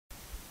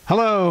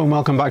Hello and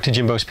welcome back to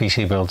Jimbo's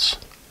PC Builds.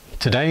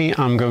 Today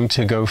I'm going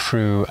to go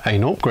through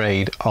an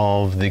upgrade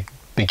of the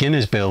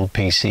beginner's build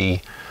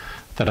PC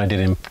that I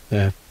did in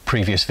the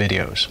previous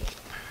videos.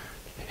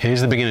 Here's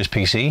the beginner's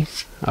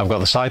PC. I've got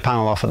the side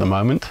panel off at the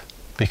moment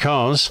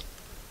because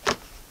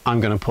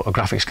I'm going to put a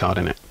graphics card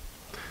in it.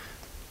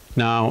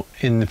 Now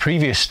in the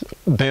previous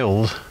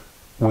build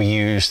we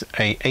used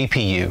a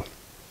APU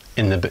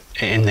in the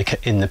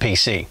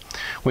PC,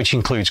 which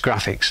includes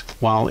graphics.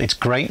 While it's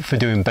great for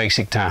doing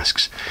basic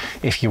tasks,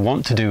 if you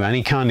want to do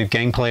any kind of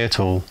gameplay at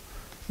all,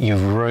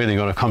 you've really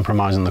got to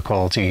compromise on the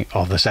quality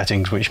of the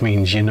settings, which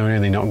means you're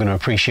really not going to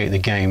appreciate the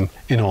game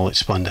in all its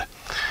splendor.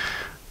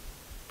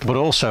 But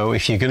also,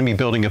 if you're going to be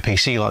building a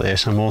PC like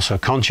this, I'm also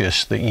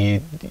conscious that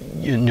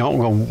you're not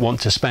going to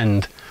want to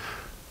spend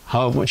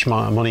how much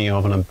amount of money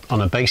on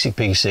a basic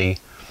PC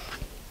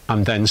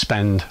and then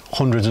spend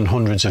hundreds and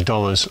hundreds of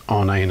dollars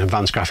on an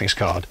advanced graphics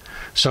card.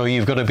 So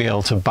you've got to be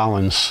able to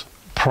balance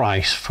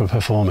price for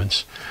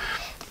performance.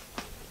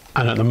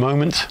 And at the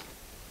moment,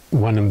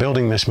 when I'm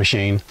building this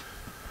machine,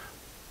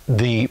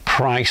 the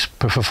price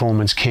per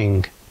performance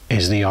king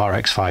is the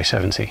RX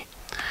 570.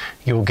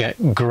 You'll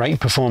get great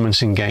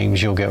performance in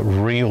games, you'll get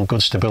real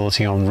good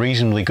stability on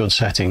reasonably good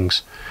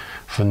settings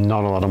for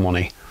not a lot of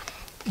money.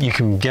 You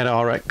can get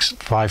RX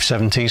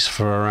 570s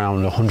for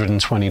around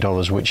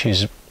 $120, which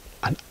is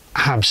an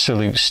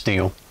absolute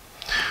steal.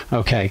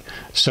 Okay,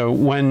 so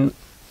when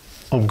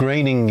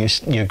upgrading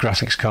your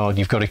graphics card,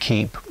 you've got to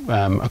keep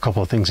a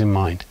couple of things in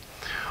mind.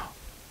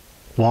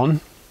 One,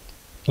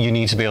 you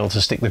need to be able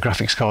to stick the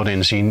graphics card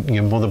in, so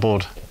your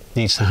motherboard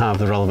needs to have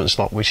the relevant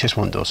slot, which this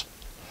one does.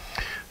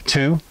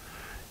 Two,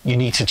 you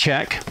need to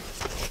check,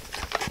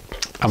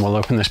 and we'll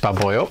open this bad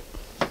boy up.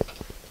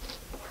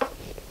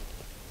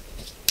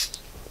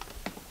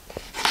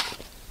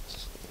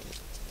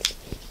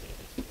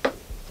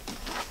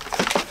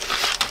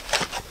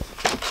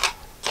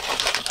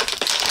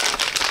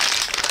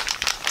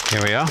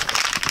 Here we are.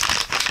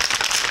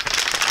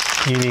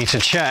 You need to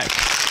check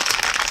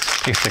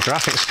if the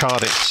graphics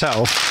card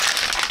itself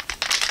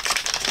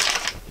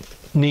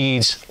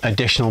needs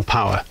additional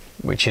power,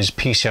 which is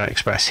PCI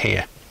Express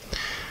here.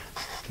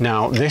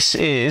 Now this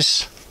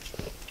is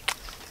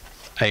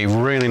a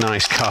really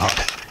nice card.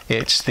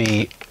 It's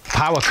the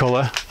Power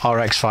Color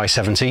RX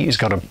 570. It's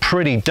got a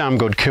pretty damn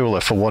good cooler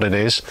for what it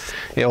is.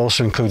 It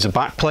also includes a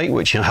backplate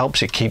which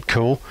helps it keep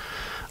cool.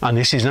 And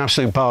this is an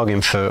absolute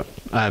bargain for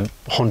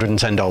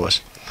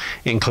 $110.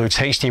 It includes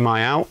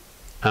HDMI out,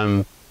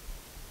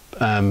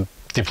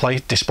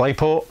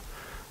 DisplayPort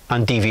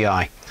and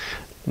DVI.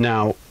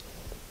 Now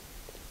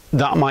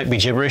that might be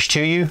gibberish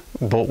to you,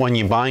 but when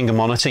you're buying a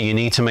monitor you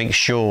need to make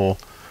sure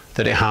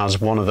that it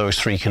has one of those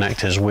three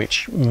connectors,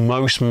 which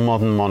most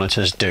modern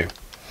monitors do.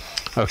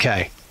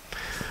 Okay,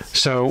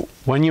 so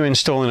when you're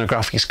installing a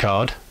graphics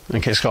card,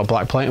 okay, it's got a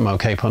black plate, I'm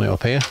okay putting it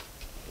up here.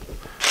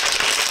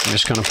 I'm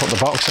just going to put the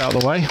box out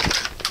of the way.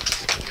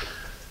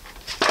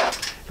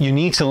 You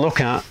need to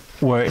look at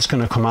where it's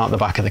going to come out the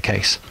back of the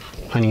case,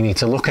 and you need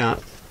to look at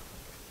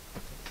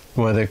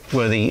where the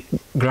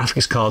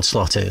graphics card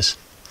slot is.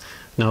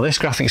 Now this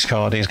graphics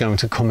card is going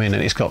to come in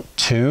and it's got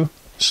two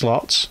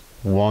slots,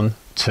 1,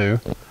 2.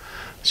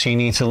 So you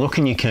need to look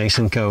in your case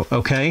and go,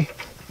 okay,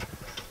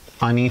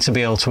 I need to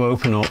be able to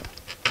open up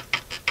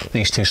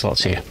these two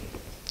slots here.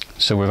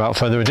 So without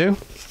further ado,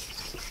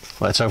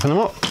 let's open them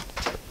up.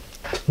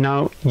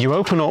 Now you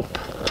open up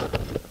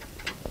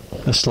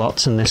the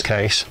slots in this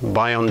case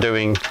by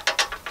undoing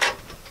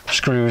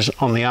screws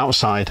on the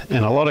outside.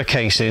 In a lot of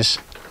cases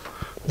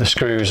the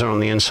screws are on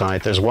the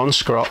inside. There's one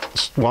screw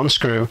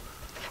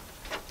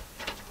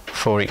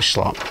for each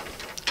slot.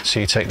 So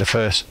you take the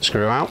first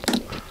screw out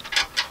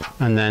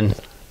and then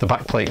the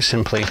back plate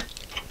simply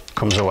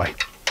comes away.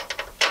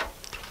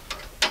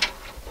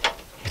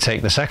 You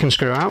take the second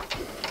screw out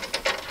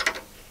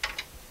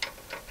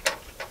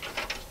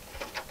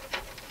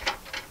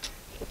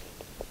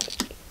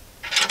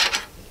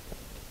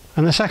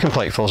and the second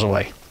plate falls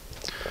away.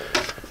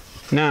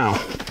 Now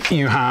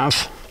you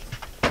have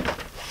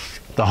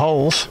the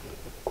holes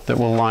that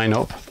will line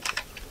up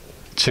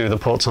to the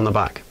ports on the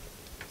back.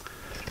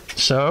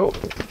 So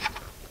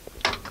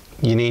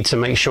you need to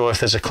make sure if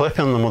there's a clip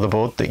on the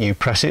motherboard that you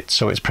press it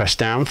so it's pressed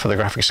down for the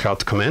graphics card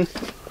to come in.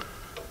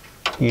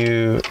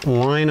 You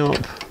line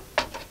up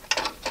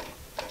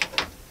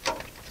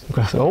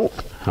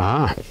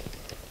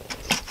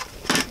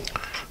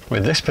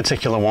with this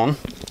particular one.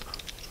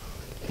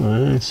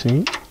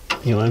 See,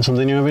 you learn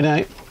something new every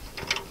day.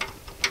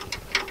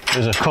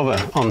 There's a cover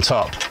on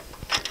top,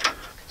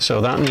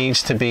 so that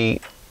needs to be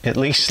at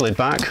least slid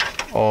back,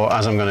 or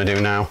as I'm going to do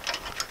now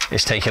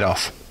is take it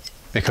off,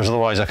 because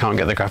otherwise I can't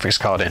get the graphics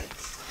card in.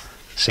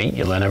 See,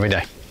 you learn every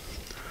day.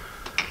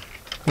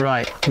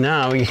 Right,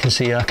 now you can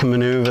see I can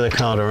maneuver the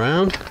card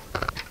around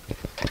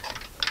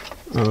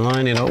and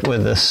line it up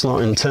with the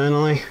slot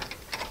internally.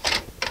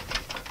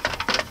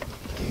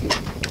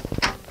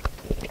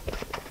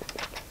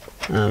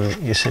 And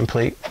you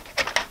simply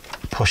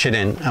push it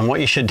in, and what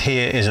you should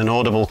hear is an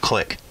audible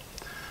click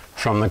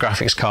from the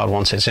graphics card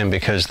once it's in,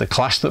 because the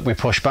clasp that we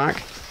push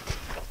back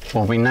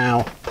will be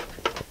now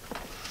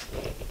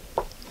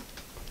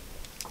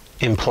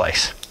in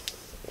place.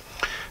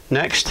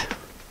 Next,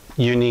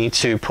 you need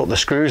to put the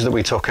screws that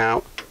we took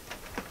out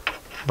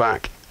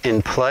back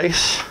in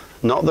place,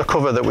 not the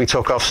cover that we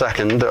took off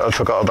second that I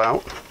forgot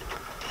about,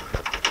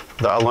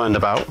 that I learned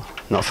about,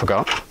 not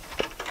forgot.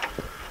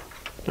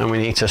 And we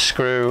need to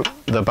screw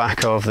the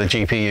back of the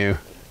GPU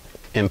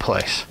in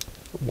place.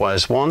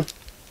 Where's one?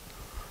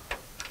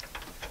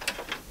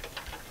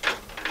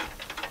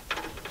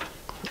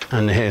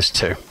 And here's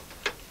two.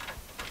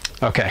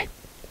 Okay.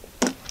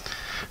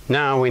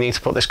 Now we need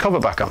to put this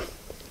cover back on.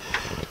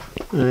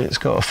 And it's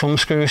got a thumb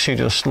screw, so you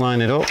just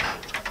line it up,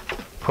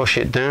 push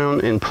it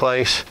down in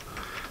place,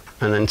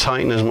 and then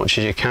tighten as much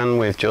as you can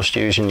with just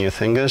using your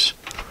fingers.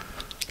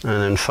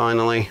 And then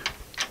finally,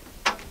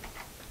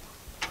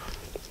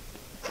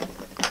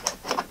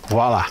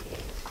 voila.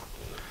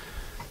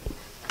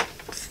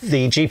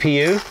 The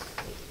GPU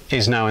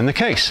is now in the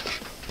case.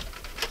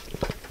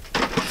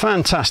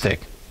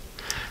 Fantastic.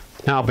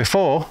 Now,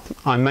 before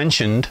I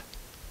mentioned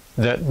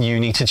that you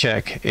need to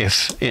check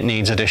if it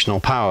needs additional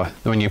power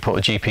when you put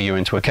a GPU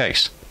into a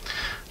case.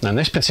 Now, in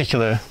this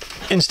particular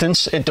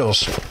instance, it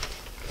does.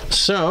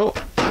 So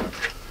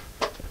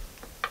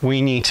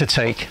we need to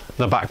take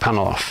the back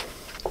panel off.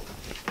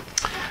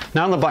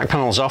 Now the back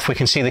panel's off, we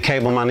can see the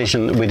cable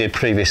management that we did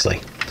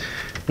previously.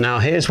 Now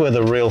here's where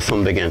the real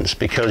fun begins,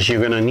 because you're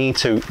going to need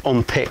to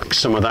unpick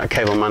some of that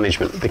cable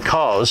management,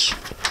 because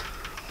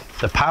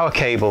the power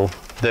cable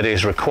that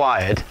is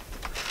required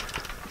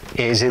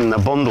is in the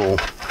bundle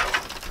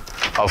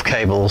of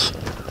cables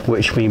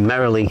which we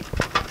merrily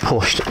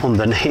pushed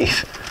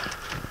underneath.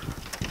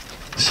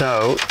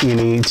 So you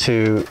need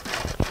to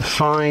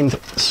find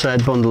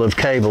said bundle of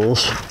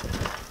cables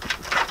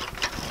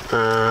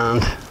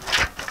and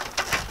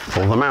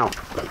pull them out,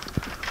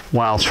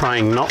 while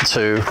trying not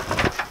to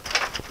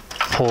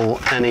pull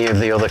any of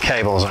the other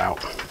cables out.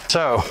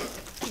 So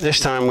this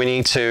time we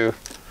need to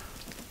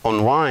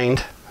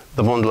unwind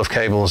the bundle of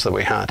cables that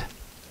we had,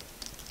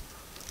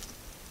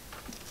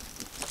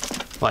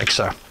 like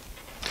so.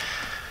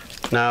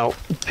 Now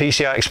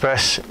PCI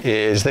Express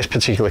is this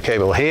particular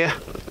cable here,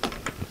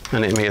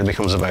 and it immediately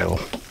becomes available.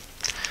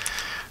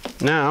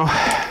 Now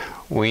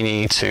we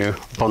need to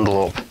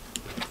bundle up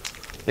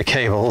the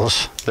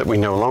cables that we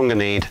no longer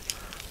need,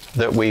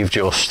 that we've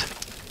just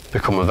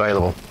become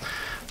available.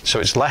 So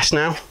it's less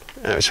now,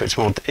 so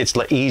it's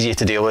easier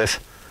to deal with,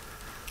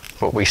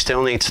 but we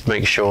still need to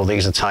make sure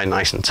these are tied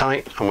nice and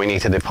tight, and we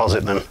need to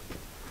deposit them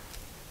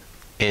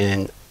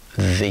in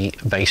the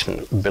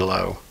basement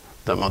below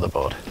the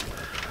motherboard.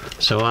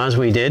 So as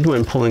we did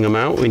when pulling them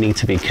out, we need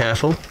to be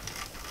careful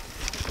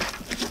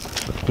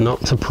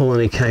not to pull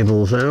any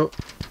cables out.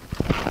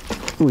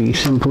 We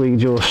simply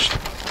just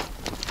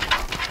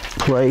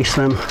place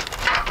them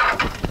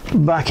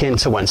back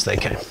into whence they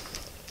came.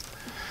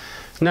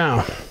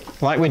 Now,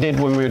 like we did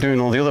when we were doing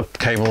all the other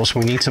cables,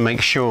 we need to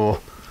make sure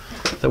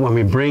that when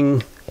we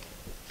bring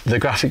the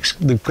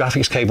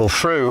graphics cable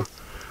through,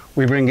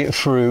 we bring it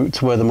through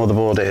to where the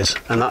motherboard is.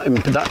 And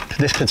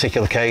this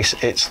particular case,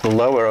 it's the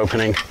lower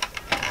opening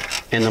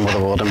in the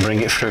motherboard, and bring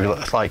it through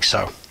like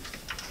so.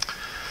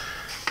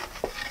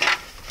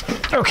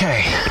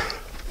 Okay,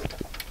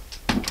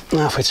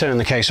 now if we turn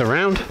the case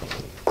around,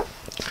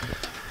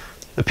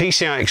 the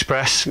PCI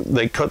Express,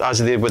 they cut as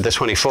they did with the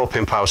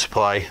 24-pin power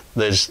supply.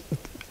 There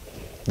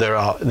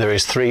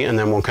is 3 and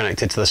then 1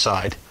 connected to the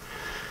side.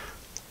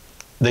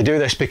 They do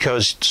this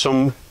because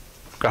some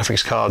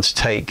graphics cards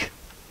take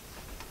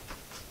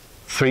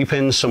 3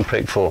 pins, some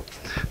take 4.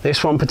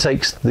 This one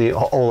takes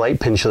all 8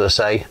 pins, should I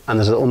say, and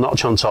there's a little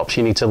notch on top, so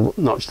you need to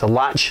notch the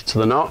latch to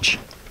the notch,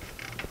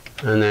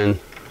 and then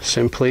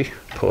simply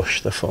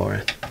push the 4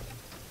 in,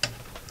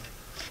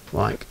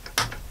 like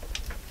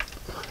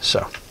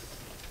so.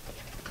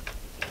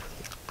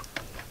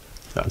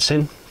 That's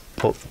in,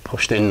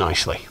 pushed in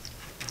nicely.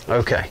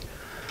 Okay,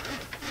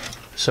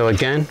 so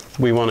again,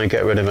 we want to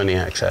get rid of any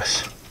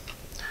excess.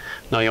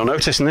 Now you'll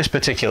notice in this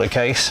particular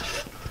case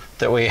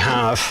that we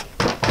have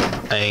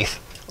a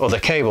other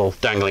cable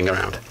dangling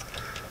around.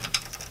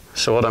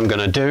 So what I'm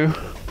going to do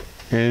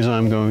is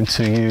I'm going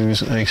to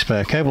use a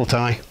spare cable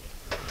tie,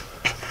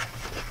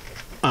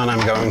 and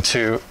I'm going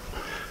to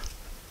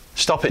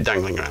stop it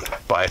dangling around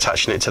by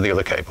attaching it to the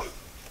other cable,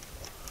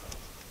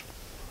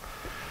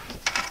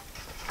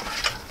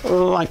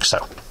 like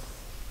so.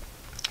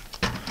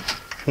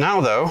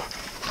 Now though,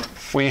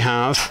 we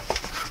have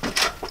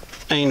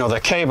another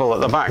cable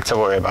at the back to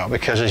worry about,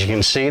 because as you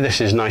can see,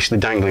 this is nicely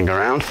dangling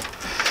around.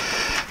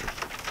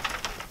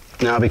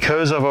 Now,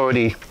 because I've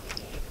already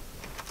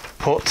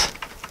put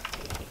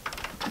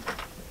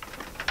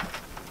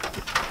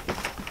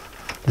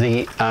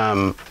the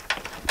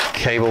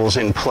cables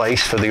in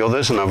place for the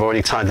others, and I've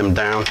already tied them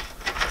down,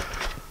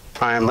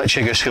 I am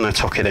literally just going to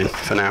tuck it in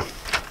for now.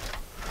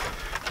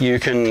 You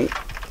can,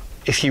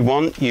 if you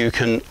want, you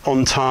can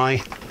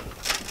untie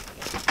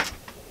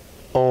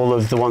all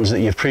of the ones that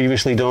you've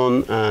previously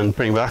done and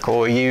bring back,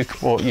 or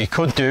what you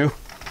could do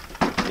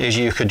is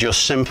you could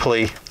just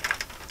simply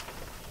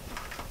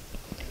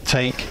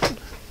take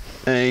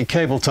a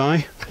cable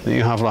tie that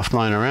you have left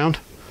lying around.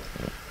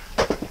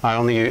 I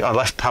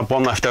have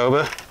one left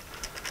over,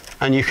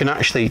 and you can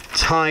actually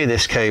tie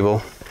this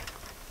cable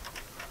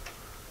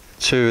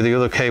to the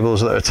other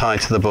cables that are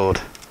tied to the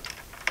board.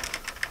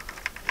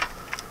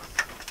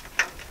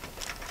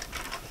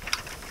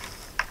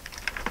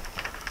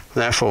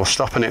 Therefore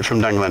stopping it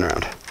from dangling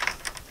around.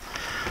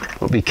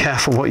 But be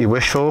careful what you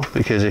wish for,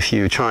 because if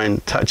you try and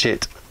attach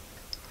it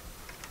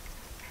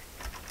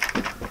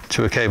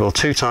to a cable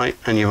too tight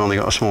and you've only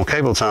got a small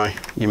cable tie,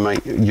 you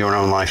make your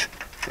own life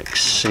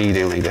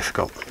exceedingly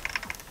difficult.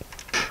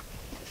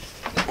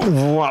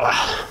 Voila!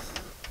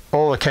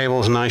 All the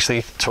cables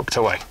nicely tucked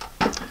away.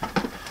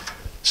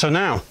 So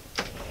now,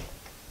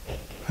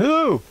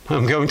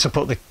 I'm going to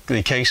put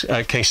the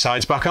case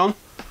sides back on.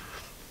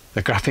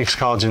 The graphics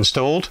card's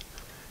installed.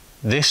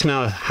 This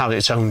now has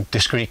its own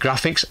discrete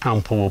graphics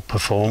and will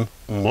perform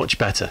much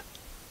better.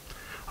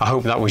 I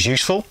hope that was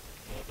useful.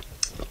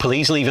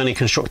 Please leave any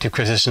constructive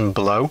criticism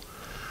below.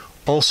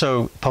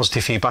 Also,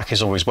 positive feedback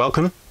is always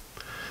welcome.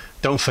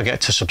 Don't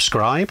forget to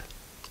subscribe.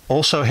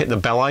 Also hit the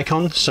bell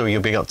icon so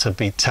you'll be able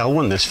to tell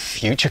when there's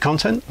future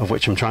content, of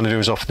which I'm trying to do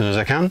as often as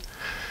I can.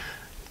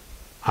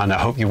 And I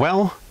hope you're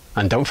well,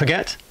 and don't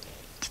forget,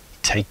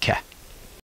 take care.